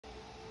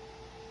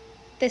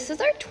This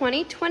is our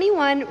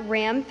 2021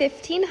 Ram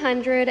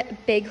 1500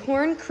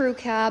 Bighorn Crew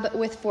Cab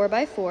with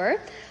 4x4,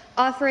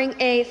 offering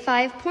a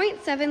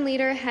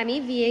 5.7-liter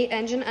Hemi V8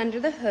 engine under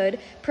the hood,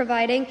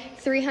 providing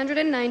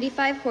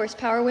 395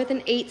 horsepower with an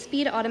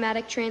 8-speed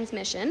automatic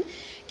transmission,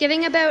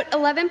 giving about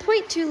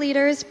 11.2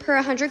 liters per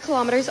 100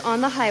 kilometers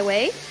on the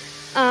highway.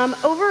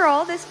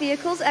 Overall, this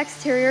vehicle's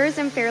exterior is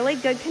in fairly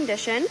good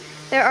condition.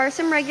 There are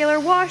some regular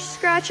wash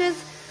scratches,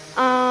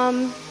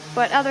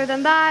 but other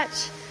than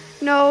that,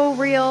 no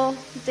real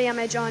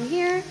damage on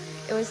here.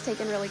 It was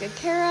taken really good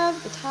care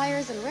of. The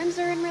tires and rims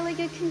are in really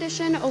good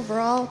condition.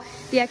 Overall,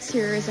 the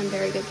exterior is in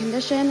very good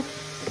condition.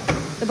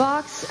 The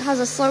box has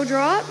a slow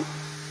drop,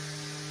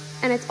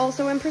 and it's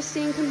also in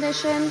pristine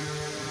condition.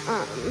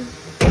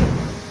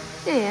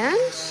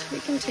 And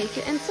we can take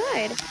it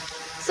inside.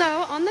 So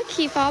on the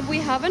key fob, we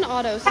have an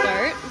auto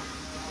start.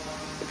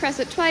 You press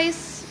it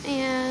twice,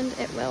 and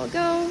it will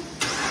go.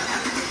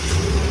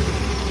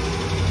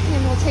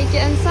 And we'll take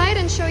it inside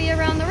and show you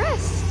around the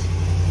rest.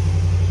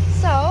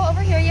 So over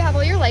here you have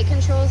all your light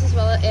controls as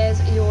well as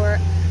your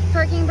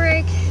parking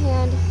brake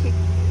and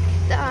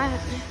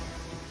that.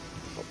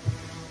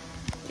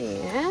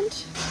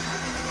 And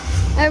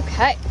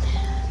okay,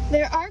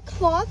 there are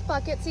cloth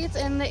bucket seats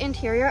in the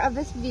interior of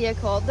this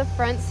vehicle. The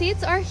front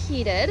seats are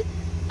heated.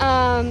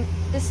 The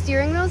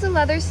steering wheel is a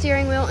leather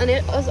steering wheel, and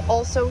it is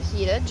also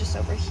heated just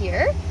over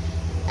here.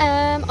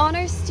 On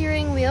our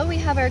steering wheel we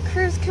have our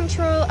cruise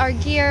control, our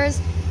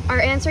gears, our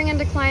answering and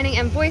declining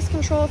and voice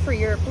control for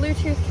your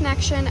Bluetooth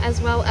connection,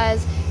 as well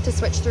as to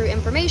switch through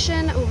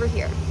information over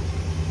here.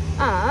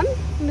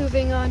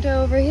 Moving on to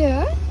over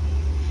here,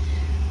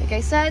 like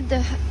I said,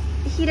 the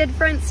heated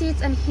front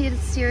seats and heated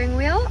steering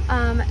wheel,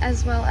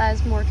 as well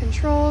as more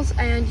controls,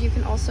 and you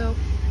can also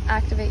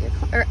activate your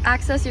or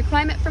access your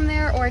climate from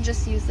there, or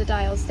just use the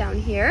dials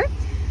down here.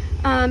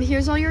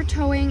 Here's all your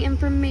towing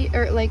information,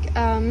 or like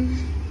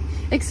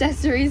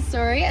accessories,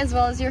 sorry, as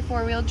well as your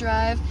 4-wheel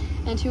drive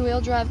and 2-wheel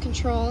drive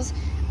controls.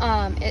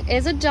 It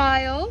is a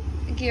dial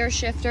gear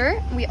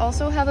shifter. We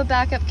also have a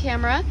backup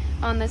camera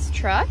on this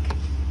truck.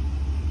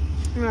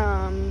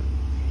 The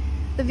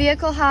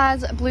vehicle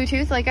has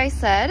Bluetooth, like I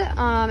said,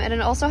 and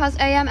it also has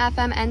AM,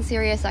 FM, and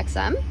Sirius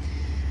XM.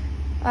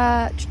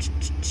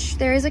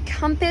 There is a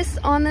compass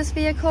on this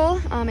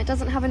vehicle. It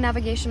doesn't have a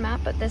navigation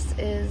map, but this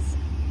is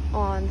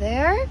on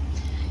there.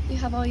 You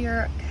have all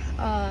your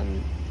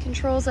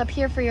controls up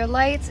here for your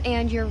lights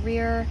and your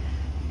rear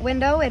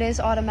window. It is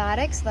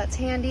automatic, so that's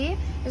handy.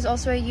 There's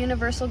also a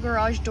universal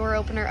garage door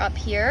opener up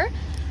here.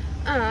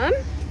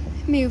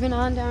 Moving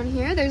on down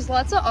here, there's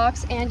lots of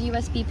aux and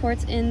USB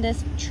ports in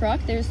this truck.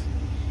 There's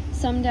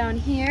some down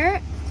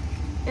here,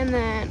 and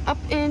then up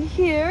in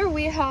here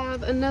we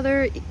have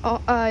another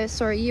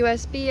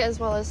USB, as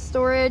well as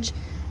storage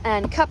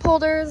and cup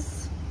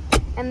holders.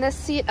 And this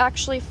seat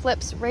actually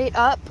flips right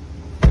up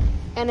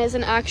and is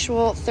an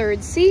actual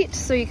third seat,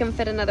 so you can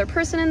fit another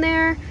person in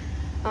there.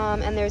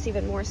 And there's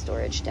even more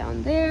storage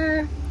down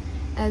there,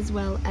 as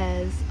well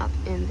as up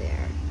in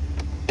there.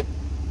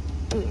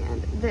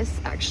 And this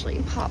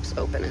actually pops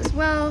open as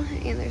well,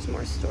 and there's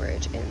more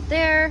storage in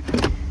there,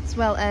 as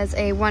well as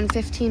a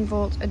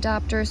 115-volt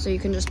adapter, so you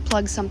can just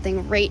plug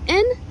something right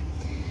in.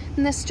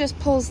 And this just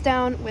pulls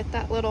down with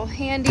that little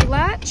handy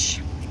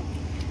latch.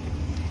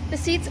 The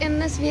seats in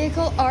this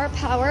vehicle are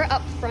power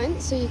up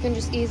front, so you can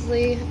just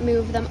easily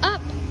move them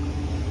up.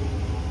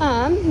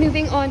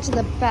 Moving on to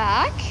the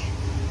back.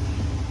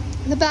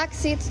 The back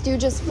seats do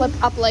just flip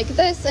up like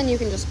this, and you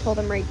can just pull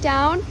them right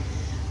down.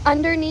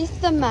 Underneath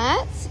the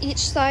mats, each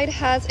side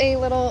has a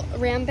little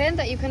ram bin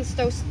that you can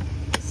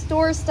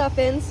store stuff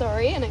in,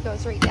 and it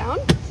goes right down.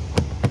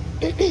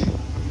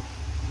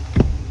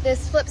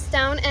 This flips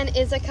down and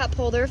is a cup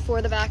holder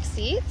for the back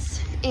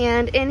seats.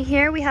 And in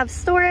here we have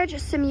storage,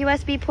 some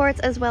USB ports,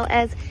 as well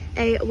as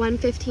a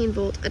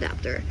 115-volt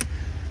adapter.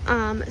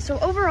 So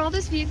overall,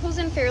 this vehicle is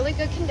in fairly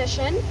good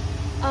condition.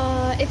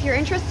 If you're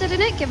interested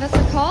in it, give us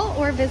a call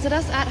or visit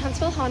us at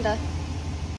Huntsville Honda.